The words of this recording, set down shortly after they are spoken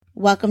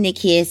Welcome to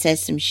Kia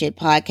Says Some Shit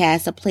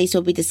podcast, a place where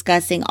we'll be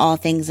discussing all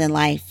things in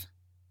life,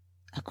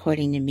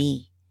 according to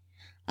me.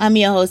 I'm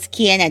your host,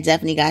 Kia, and I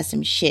definitely got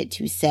some shit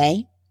to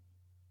say.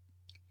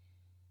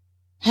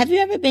 Have you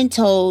ever been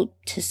told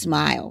to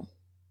smile,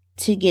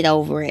 to get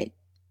over it,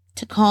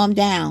 to calm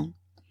down,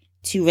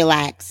 to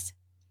relax?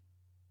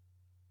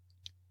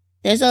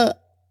 There's a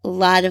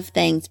lot of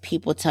things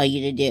people tell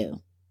you to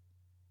do.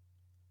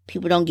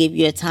 People don't give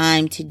you a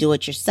time to do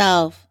it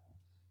yourself,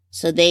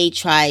 so they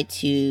try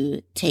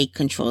to take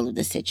control of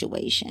the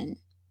situation.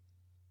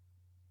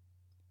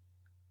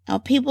 Now,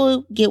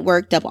 people get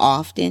worked up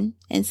often,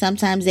 and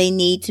sometimes they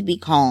need to be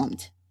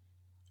calmed.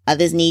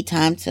 Others need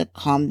time to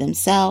calm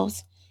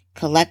themselves,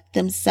 collect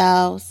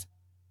themselves.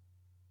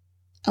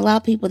 Allow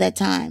people that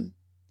time.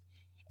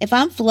 If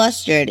I'm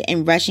flustered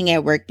and rushing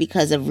at work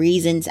because of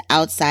reasons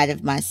outside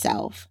of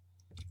myself,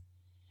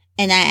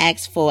 and I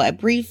ask for a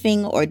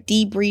briefing or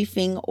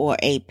debriefing or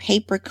a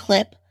paper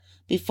clip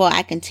before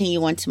I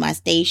continue on to my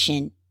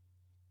station,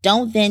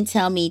 don't then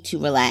tell me to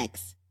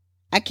relax.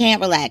 I can't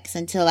relax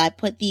until I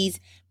put these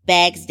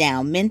bags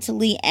down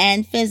mentally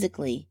and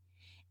physically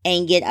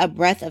and get a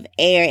breath of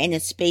air in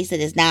a space that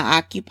is not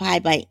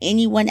occupied by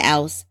anyone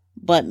else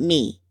but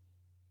me.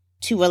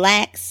 To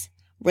relax,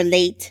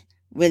 relate,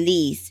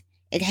 release,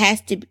 it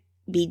has to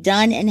be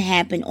done and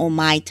happen on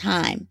my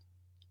time,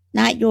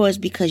 not yours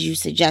because you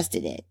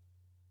suggested it.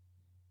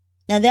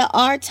 Now, there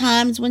are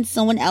times when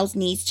someone else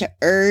needs to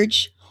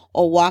urge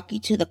or walk you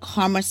to the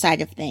calmer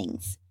side of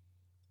things.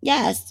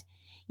 Yes,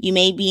 you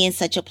may be in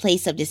such a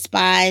place of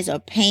despise or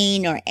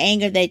pain or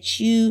anger that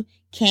you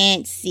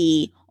can't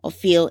see or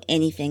feel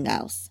anything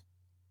else.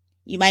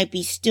 You might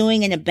be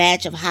stewing in a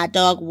batch of hot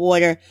dog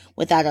water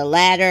without a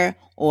ladder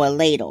or a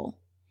ladle.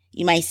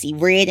 You might see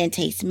red and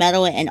taste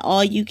metal, and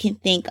all you can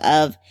think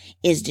of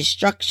is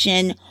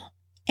destruction,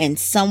 and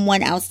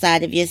someone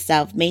outside of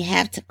yourself may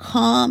have to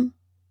calm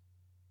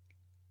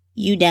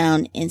you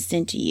down and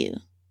center you.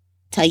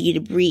 Tell you to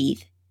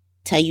breathe,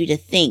 tell you to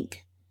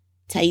think,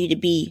 tell you to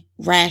be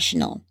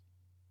rational,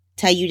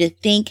 tell you to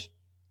think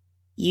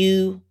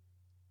you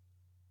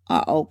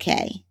are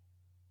okay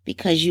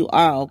because you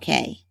are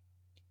okay.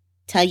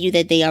 Tell you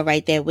that they are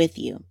right there with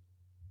you.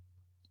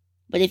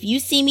 But if you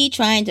see me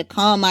trying to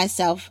calm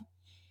myself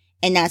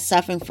and not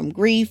suffering from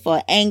grief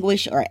or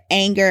anguish or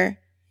anger,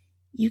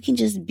 you can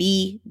just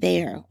be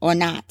there or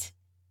not.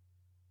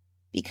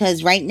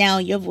 Because right now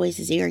your voice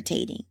is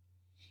irritating.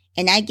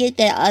 And I get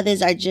that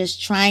others are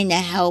just trying to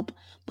help,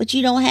 but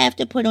you don't have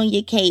to put on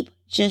your cape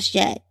just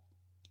yet.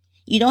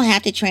 You don't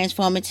have to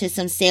transform into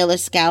some Sailor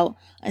Scout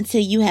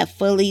until you have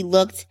fully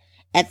looked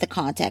at the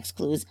context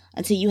clues,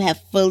 until you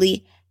have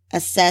fully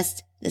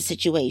assessed the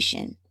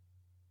situation.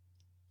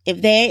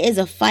 If there is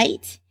a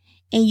fight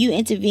and you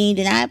intervene,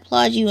 then I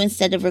applaud you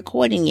instead of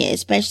recording it,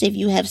 especially if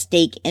you have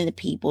stake in the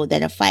people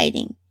that are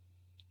fighting.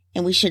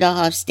 And we should all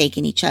have stake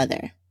in each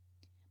other.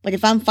 But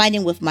if I'm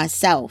fighting with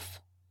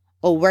myself,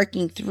 or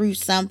working through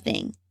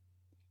something,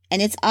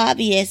 and it's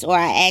obvious, or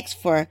I ask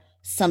for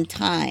some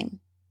time,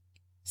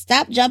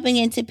 stop jumping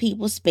into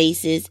people's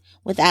spaces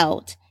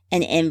without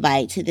an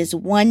invite to this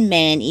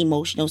one-man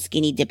emotional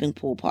skinny dipping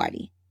pool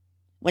party.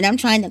 When I'm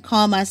trying to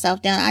calm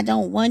myself down, I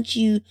don't want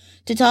you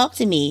to talk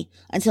to me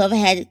until I've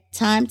had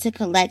time to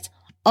collect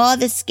all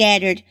the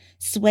scattered,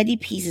 sweaty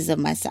pieces of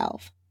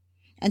myself.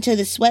 Until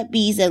the sweat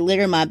beads that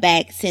litter my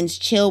back sends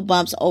chill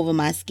bumps over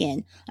my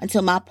skin.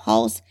 Until my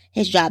pulse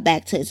has dropped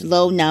back to its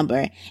low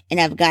number and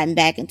I've gotten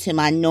back into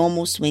my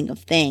normal swing of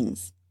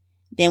things.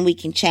 Then we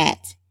can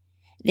chat.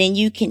 Then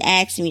you can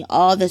ask me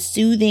all the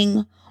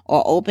soothing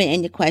or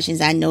open-ended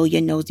questions I know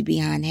your nosy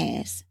behind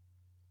has.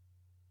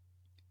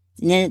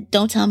 And then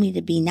don't tell me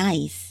to be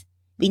nice.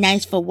 Be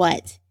nice for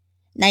what?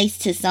 Nice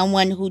to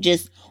someone who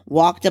just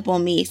walked up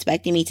on me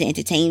expecting me to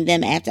entertain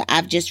them after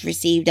I've just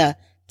received a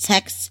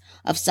text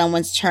of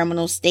someone's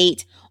terminal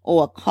state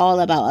or a call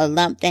about a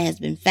lump that has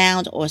been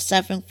found or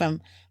suffering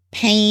from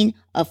pain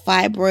of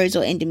fibroids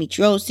or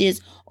endometriosis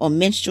or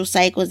menstrual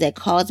cycles that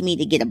cause me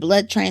to get a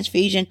blood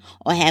transfusion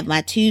or have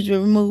my tubes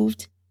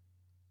removed.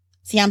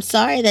 See, I'm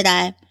sorry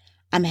that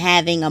I'm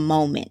having a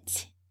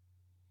moment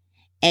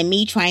and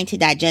me trying to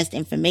digest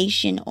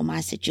information on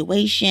my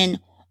situation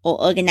or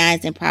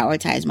organize and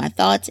prioritize my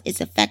thoughts is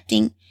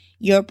affecting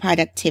your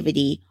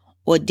productivity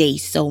or day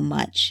so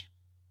much.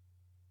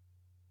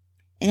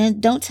 And then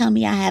don't tell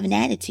me I have an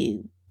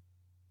attitude.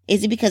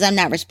 Is it because I'm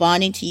not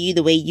responding to you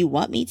the way you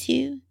want me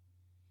to?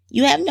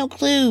 You have no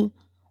clue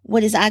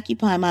what is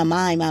occupying my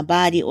mind, my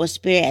body, or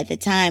spirit at the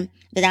time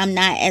that I'm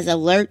not as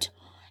alert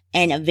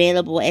and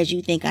available as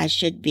you think I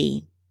should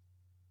be.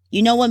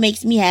 You know what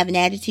makes me have an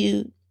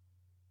attitude?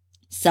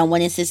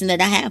 Someone insisting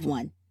that I have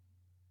one.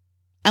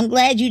 I'm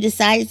glad you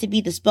decided to be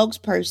the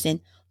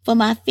spokesperson for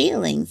my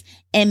feelings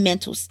and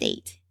mental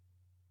state.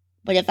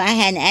 But if I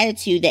had an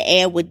attitude, the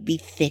air would be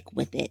thick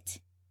with it.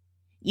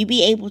 You'd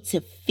be able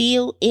to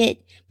feel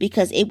it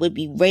because it would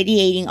be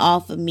radiating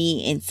off of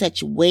me in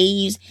such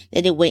waves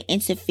that it would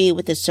interfere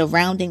with the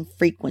surrounding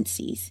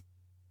frequencies.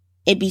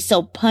 It'd be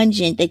so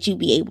pungent that you'd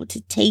be able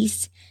to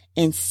taste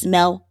and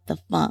smell the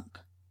funk.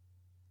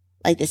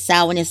 like the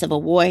sourness of a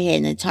warhead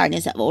and the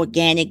tartness of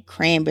organic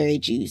cranberry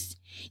juice.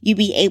 You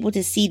be able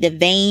to see the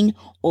vein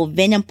or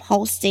venom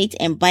pulsate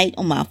and bite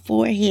on my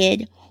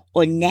forehead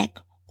or neck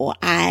or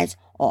eyes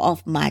or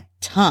off my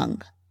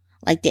tongue,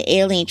 like the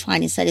alien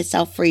trying to set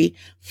itself free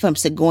from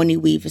Sigourney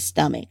Weaver's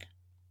stomach.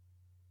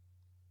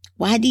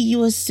 Why do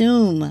you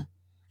assume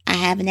I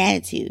have an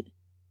attitude?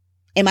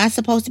 Am I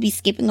supposed to be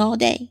skipping all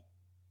day?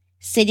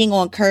 Sitting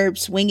on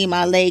curbs, swinging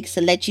my legs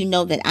to let you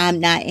know that I'm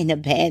not in a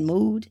bad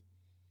mood?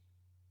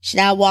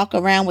 Should I walk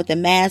around with a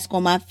mask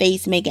on my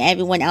face, making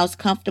everyone else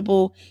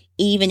comfortable,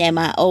 even at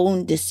my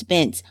own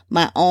expense,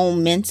 my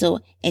own mental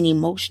and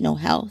emotional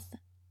health?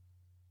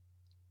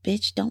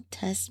 Bitch, don't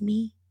test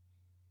me.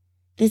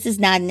 This is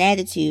not an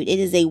attitude. It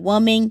is a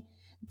woman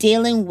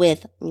dealing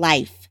with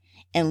life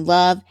and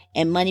love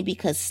and money,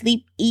 because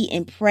sleep, eat,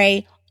 and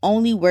pray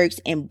only works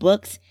in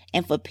books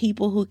and for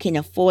people who can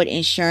afford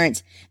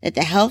insurance, that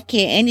the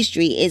healthcare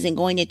industry isn't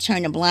going to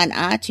turn a blind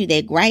eye to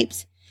their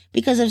gripes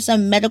because of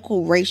some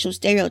medical racial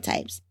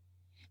stereotypes.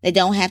 They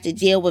don't have to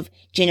deal with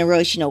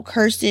generational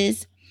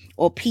curses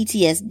or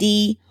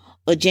PTSD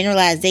or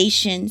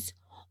generalizations,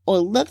 or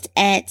looked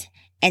at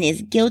and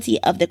is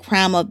guilty of the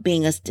crime of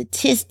being a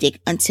statistic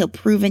until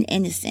proven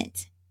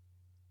innocent.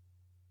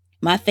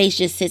 My face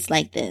just sits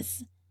like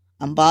this,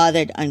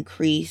 unbothered,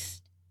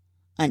 uncreased,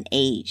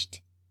 unaged.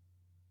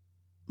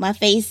 My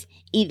face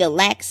either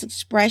lacks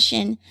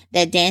expression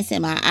that dance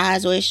in my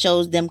eyes, or it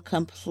shows them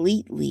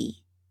completely.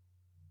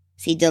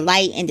 See,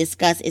 delight and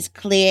disgust is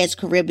clear as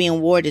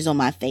Caribbean waters on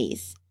my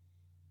face.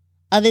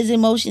 Others'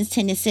 emotions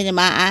tend to sit in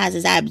my eyes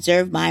as I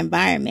observe my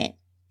environment,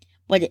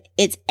 but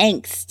it's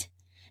angst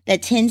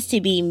that tends to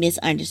be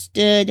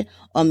misunderstood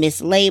or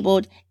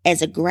mislabeled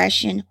as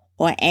aggression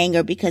or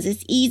anger, because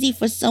it's easy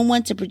for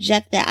someone to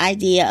project the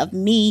idea of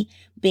me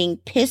being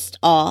pissed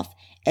off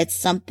at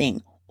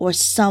something or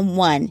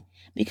someone,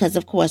 because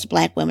of course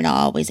Black women are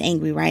always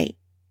angry, right?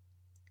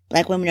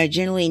 Black women are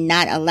generally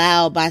not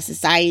allowed by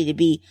society to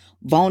be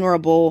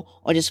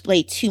vulnerable or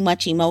display too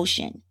much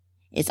emotion.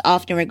 It's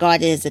often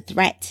regarded as a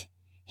threat,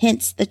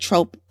 hence the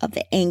trope of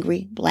the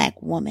angry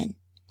Black woman.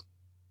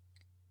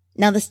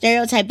 Now, the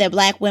stereotype that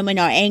Black women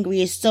are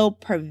angry is so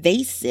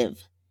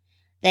pervasive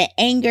that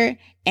anger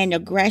and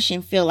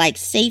aggression feel like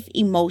safe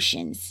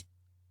emotions,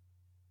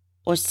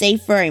 or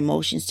safer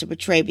emotions to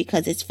portray,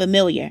 because it's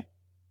familiar.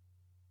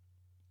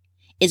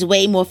 It's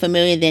way more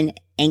familiar than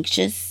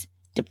anxious,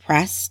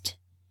 depressed,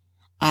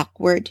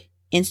 awkward,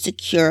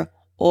 insecure,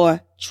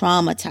 or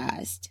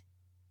traumatized.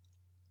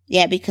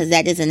 Yeah, because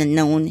that is a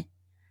known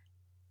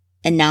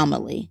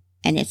anomaly,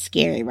 and it's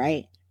scary,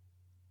 right?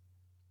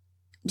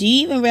 Do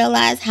you even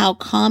realize how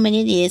common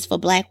it is for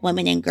Black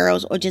women and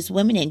girls, or just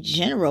women in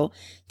general,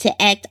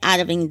 to act out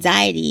of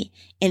anxiety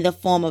in the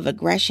form of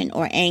aggression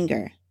or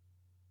anger?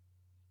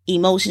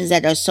 Emotions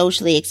that are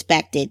socially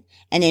expected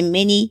and in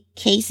many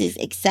cases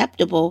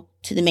acceptable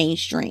to the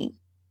mainstream.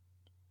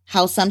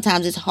 How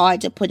sometimes it's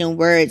hard to put in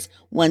words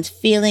one's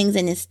feelings,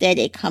 and instead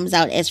it comes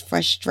out as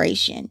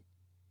frustration.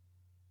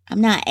 I'm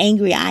not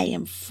angry, I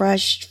am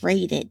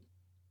frustrated.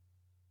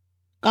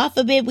 God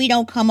forbid we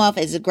don't come off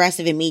as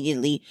aggressive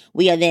immediately.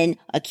 We are then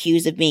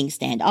accused of being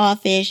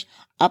standoffish,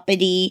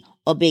 uppity,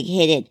 or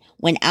big-headed,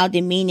 when our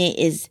demeanor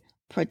is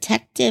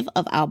protective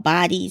of our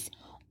bodies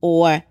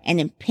or an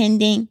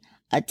impending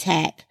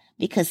attack,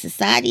 because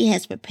society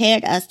has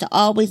prepared us to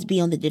always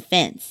be on the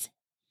defense.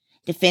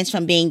 Defense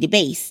from being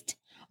debased,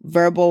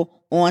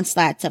 verbal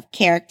onslaughts of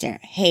character,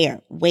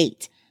 hair,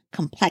 weight,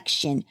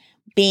 complexion,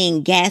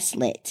 being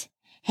gaslit,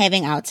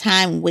 having our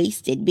time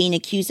wasted, being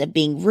accused of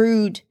being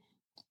rude,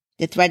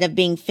 the threat of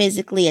being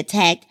physically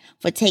attacked,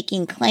 for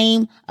taking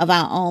claim of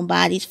our own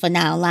bodies, for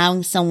not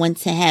allowing someone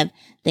to have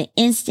the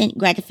instant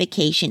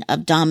gratification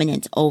of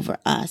dominance over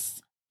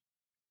us.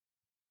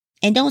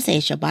 And don't say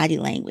it's your body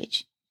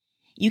language.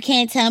 You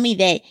can't tell me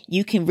that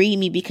you can read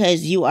me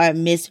because you are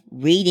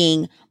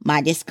misreading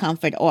my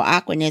discomfort or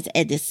awkwardness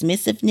as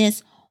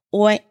dismissiveness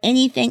or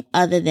anything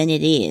other than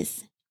it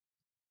is.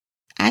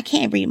 I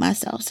can't read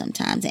myself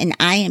sometimes, and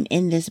I am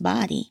in this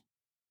body.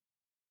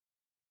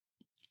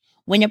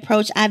 When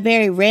approached, I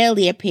very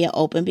rarely appear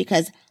open,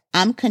 because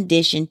I'm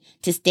conditioned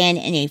to stand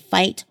in a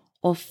fight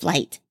or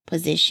flight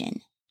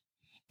position,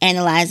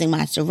 analyzing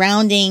my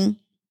surrounding,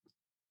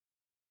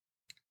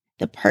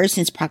 the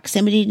person's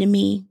proximity to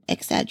me,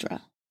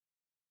 etc.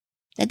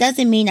 That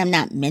doesn't mean I'm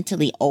not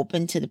mentally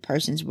open to the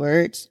person's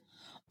words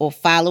or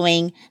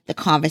following the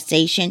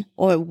conversation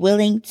or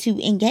willing to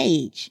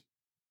engage.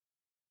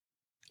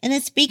 And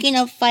then, speaking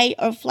of fight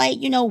or flight,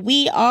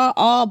 we are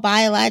all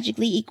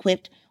biologically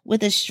equipped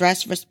with a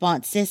stress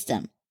response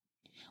system.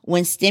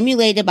 When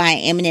stimulated by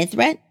an imminent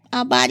threat,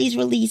 our bodies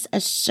release a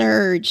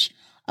surge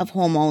of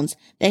hormones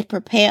that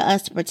prepare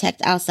us to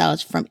protect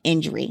ourselves from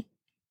injury.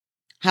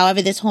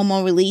 However, this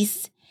hormone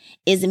release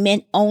is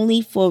meant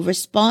only for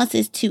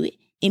responses to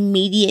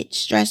immediate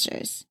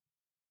stressors,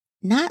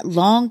 not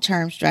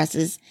long-term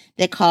stresses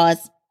that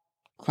cause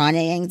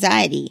chronic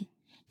anxiety,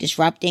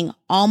 disrupting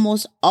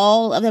almost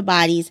all of the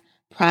body's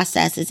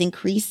processes,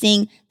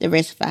 increasing the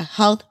risk for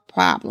health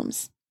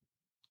problems.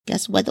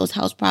 Guess what those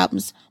health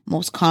problems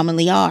most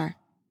commonly are?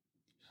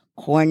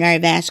 Coronary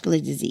vascular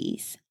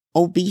disease,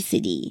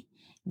 obesity,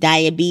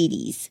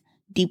 diabetes,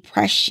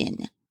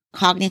 depression,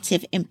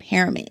 cognitive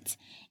impairment,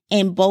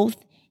 and both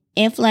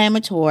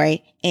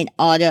inflammatory and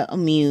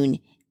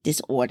autoimmune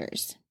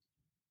disorders.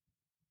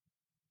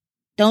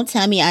 Don't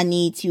tell me I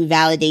need to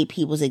validate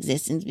people's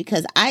existence,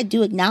 because I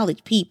do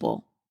acknowledge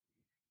people.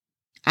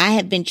 I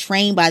have been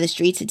trained by the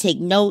streets to take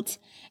notes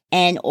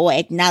and or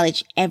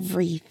acknowledge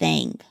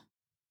everything.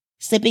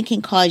 Slipping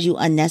can cause you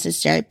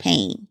unnecessary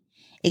pain.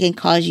 It can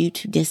cause you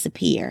to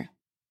disappear.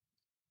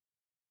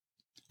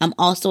 I'm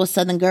also a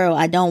Southern girl.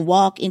 I don't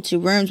walk into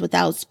rooms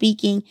without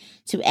speaking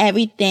to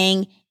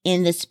everything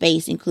in the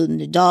space, including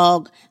the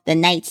dog, the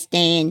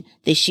nightstand,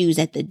 the shoes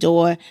at the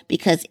door,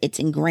 because it's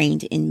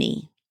ingrained in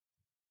me.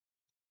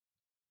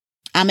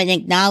 I'm an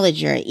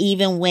acknowledger,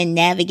 even when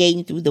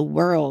navigating through the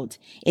world.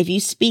 If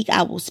you speak,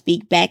 I will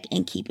speak back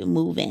and keep it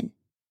moving.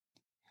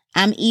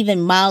 I'm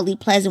even mildly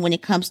pleasant when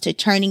it comes to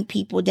turning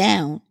people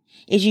down.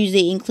 It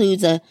usually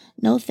includes a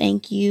no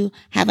thank you,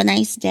 have a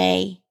nice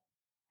day.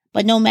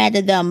 But no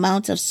matter the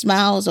amount of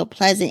smiles or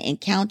pleasant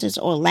encounters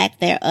or lack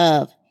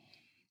thereof,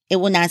 it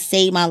will not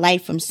save my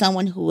life from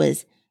someone who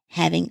is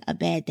having a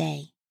bad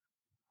day.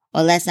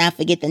 Or let's not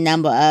forget the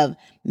number of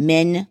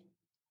men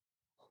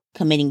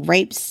committing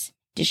rapes,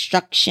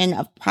 destruction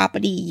of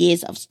property,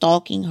 years of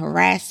stalking,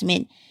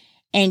 harassment,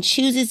 and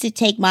chooses to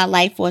take my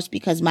life force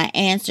because my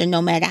answer,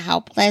 no matter how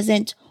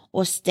pleasant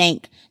or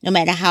stank, no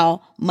matter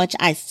how much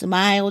I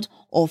smiled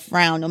or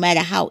frowned, no matter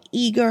how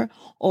eager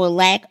or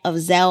lack of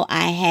zeal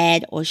I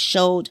had or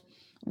showed,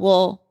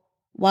 while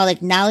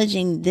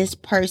acknowledging this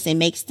person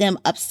makes them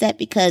upset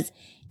because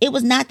it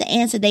was not the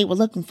answer they were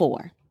looking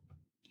for.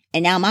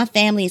 And now my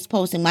family is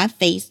posting my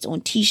face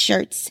on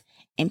t-shirts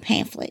and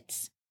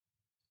pamphlets.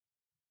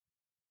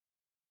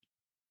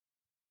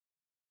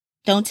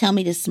 Don't tell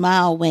me to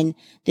smile when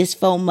this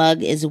faux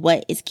mug is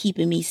what is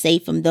keeping me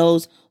safe from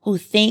those who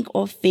think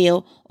or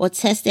feel or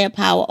test their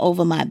power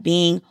over my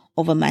being,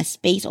 over my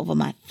space, over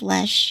my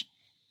flesh,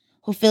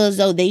 who feel as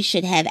though they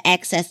should have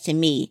access to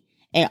me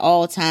at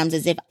all times,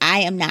 as if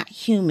I am not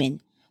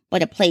human,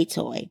 but a play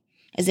toy,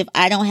 as if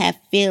I don't have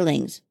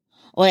feelings,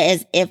 or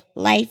as if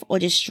life or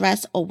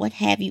distress or what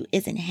have you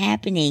isn't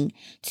happening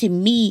to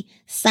me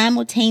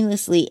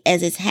simultaneously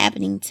as it's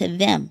happening to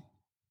them.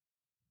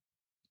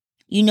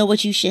 You know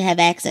what you should have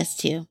access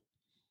to: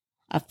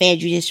 a fair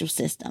judicial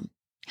system,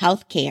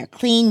 health care,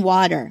 clean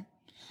water,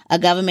 a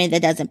government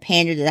that doesn't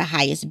pander to the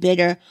highest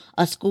bidder,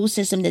 a school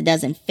system that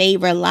doesn't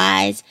favor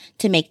lies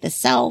to make the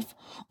South,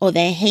 or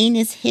the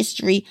heinous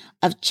history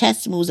of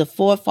chess moves the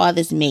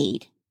forefathers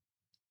made.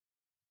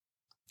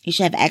 You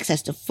should have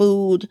access to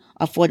food,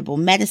 affordable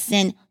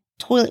medicine,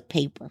 toilet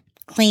paper,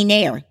 clean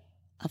air,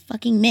 a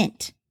fucking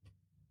mint.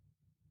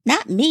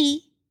 Not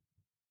me.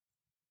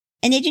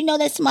 And did you know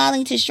that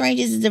smiling to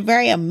strangers is a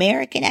very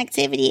American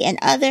activity? In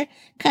other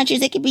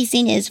countries, it can be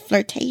seen as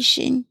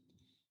flirtation,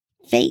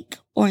 fake,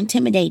 or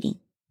intimidating.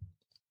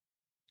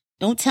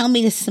 Don't tell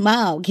me to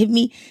smile. Give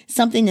me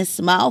something to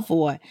smile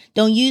for.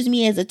 Don't use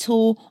me as a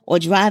tool or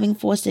driving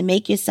force to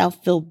make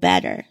yourself feel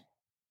better.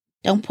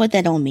 Don't put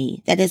that on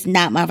me. That is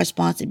not my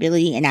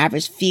responsibility, and I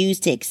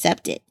refuse to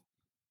accept it.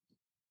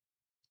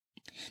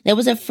 There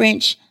was a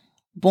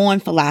French-born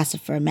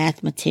philosopher,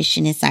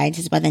 mathematician, and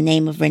scientist by the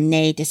name of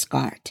René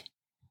Descartes.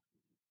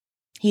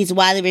 He is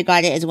widely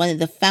regarded as one of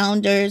the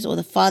founders or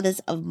the fathers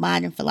of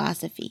modern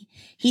philosophy.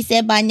 He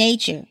said, by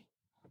nature,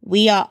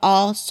 we are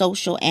all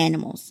social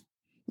animals.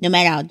 No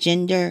matter our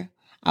gender,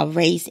 our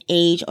race,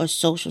 age, or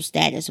social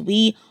status,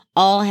 we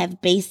all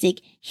have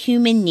basic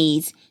human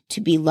needs to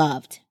be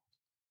loved,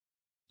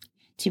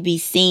 to be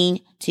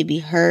seen, to be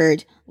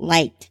heard,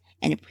 liked,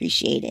 and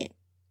appreciated.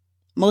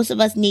 Most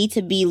of us need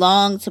to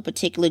belong to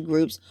particular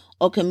groups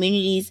or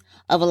communities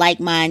of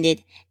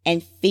like-minded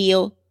and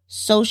feel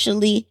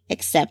socially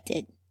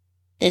accepted.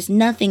 There's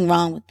nothing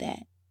wrong with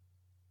that.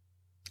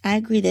 I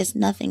agree, there's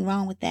nothing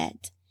wrong with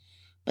that.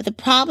 But the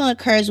problem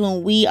occurs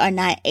when we are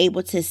not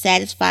able to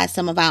satisfy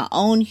some of our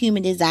own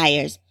human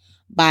desires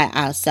by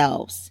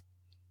ourselves,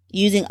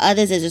 using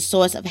others as a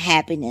source of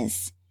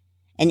happiness,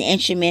 an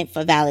instrument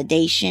for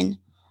validation,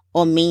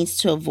 or means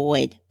to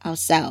avoid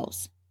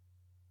ourselves.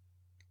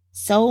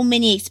 So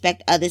many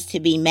expect others to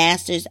be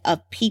masters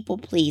of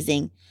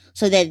people-pleasing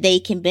so that they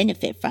can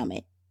benefit from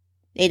it.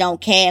 They don't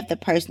care if the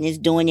person is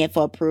doing it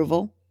for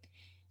approval.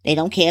 They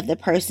don't care if the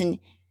person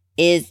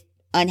is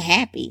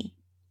unhappy.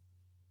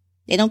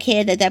 They don't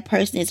care that that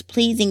person is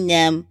pleasing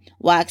them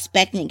while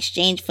expecting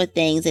exchange for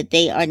things that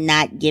they are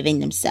not giving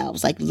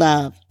themselves, like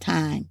love,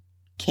 time,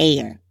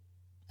 care,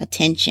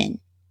 attention.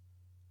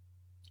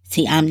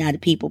 See, I'm not a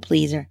people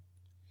pleaser.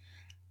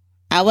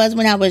 I was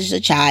when I was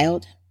a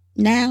child.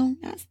 Now,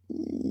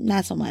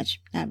 not so much.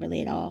 Not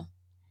really at all.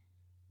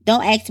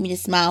 Don't ask me to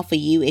smile for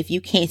you if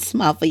you can't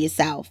smile for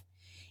yourself.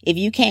 If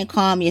you can't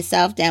calm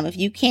yourself down, if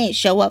you can't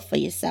show up for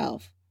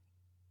yourself.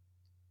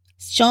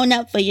 Showing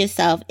up for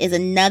yourself is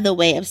another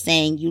way of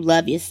saying you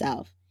love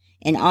yourself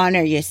and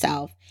honor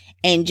yourself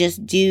and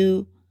just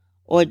do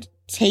or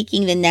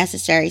taking the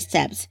necessary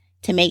steps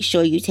to make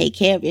sure you take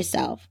care of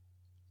yourself.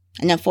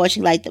 And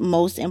unfortunately, like the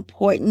most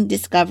important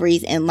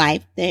discoveries in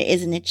life, there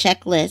isn't a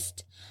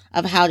checklist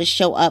of how to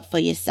show up for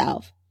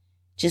yourself.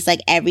 Just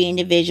like every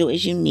individual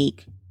is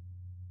unique,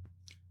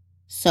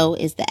 so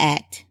is the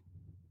act.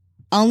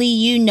 Only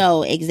you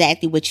know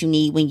exactly what you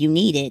need when you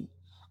need it.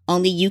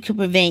 Only you can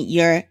prevent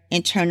your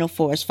internal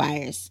forest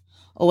fires,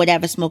 or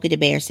whatever Smokey the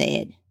Bear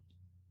said.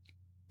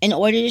 In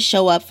order to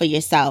show up for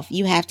yourself,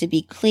 you have to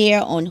be clear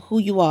on who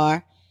you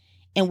are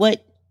and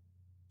what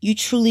you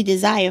truly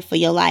desire for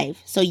your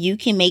life, so you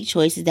can make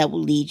choices that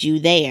will lead you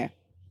there.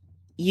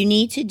 You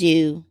need to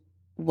do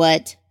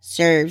what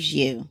serves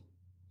you.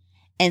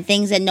 And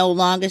things that no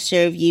longer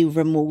serve you,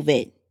 remove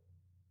it.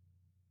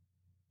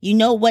 You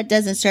know what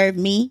doesn't serve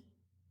me?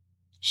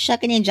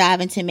 Shucking and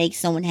jiving to make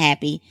someone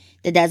happy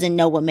that doesn't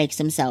know what makes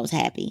themselves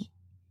happy.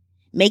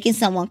 Making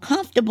someone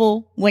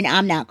comfortable when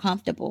I'm not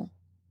comfortable.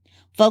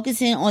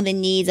 Focusing on the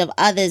needs of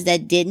others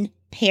that didn't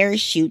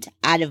parachute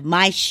out of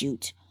my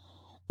chute,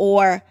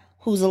 or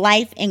whose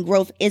life and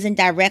growth isn't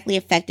directly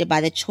affected by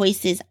the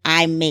choices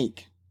I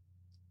make.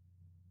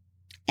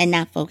 And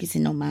not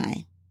focusing on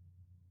mine.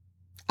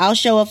 I'll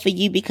show up for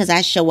you because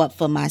I show up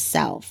for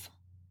myself.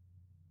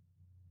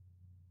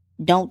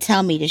 Don't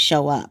tell me to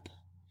show up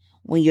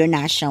when you're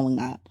not showing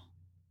up.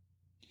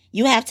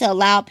 You have to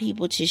allow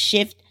people to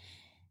shift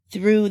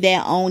through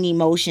their own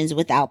emotions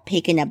without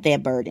picking up their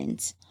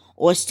burdens,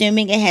 or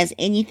assuming it has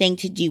anything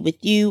to do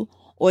with you,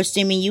 or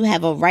assuming you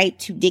have a right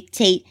to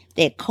dictate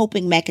their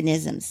coping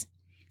mechanisms.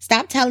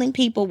 Stop telling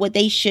people what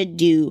they should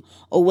do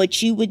or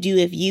what you would do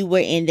if you were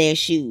in their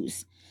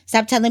shoes.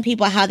 Stop telling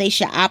people how they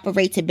should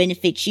operate to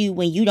benefit you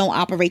when you don't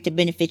operate to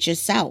benefit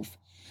yourself.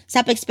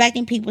 Stop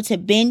expecting people to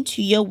bend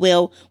to your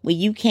will when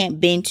you can't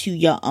bend to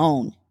your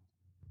own.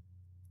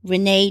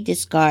 Renee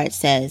Descartes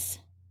says,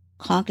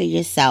 conquer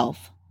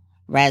yourself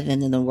rather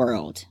than the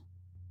world.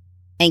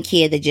 And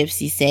Kia the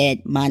Gypsy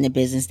said, mind the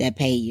business that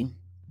pay you.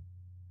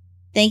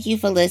 Thank you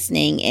for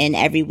listening. And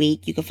every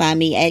week you can find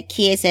me at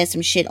Kia Says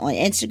Some Shit on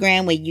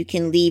Instagram, where you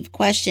can leave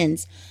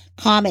questions,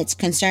 comments,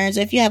 concerns,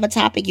 or if you have a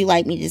topic you'd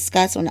like me to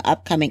discuss on an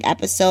upcoming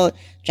episode,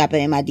 drop it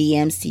in my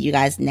DMs. See you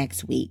guys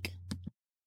next week.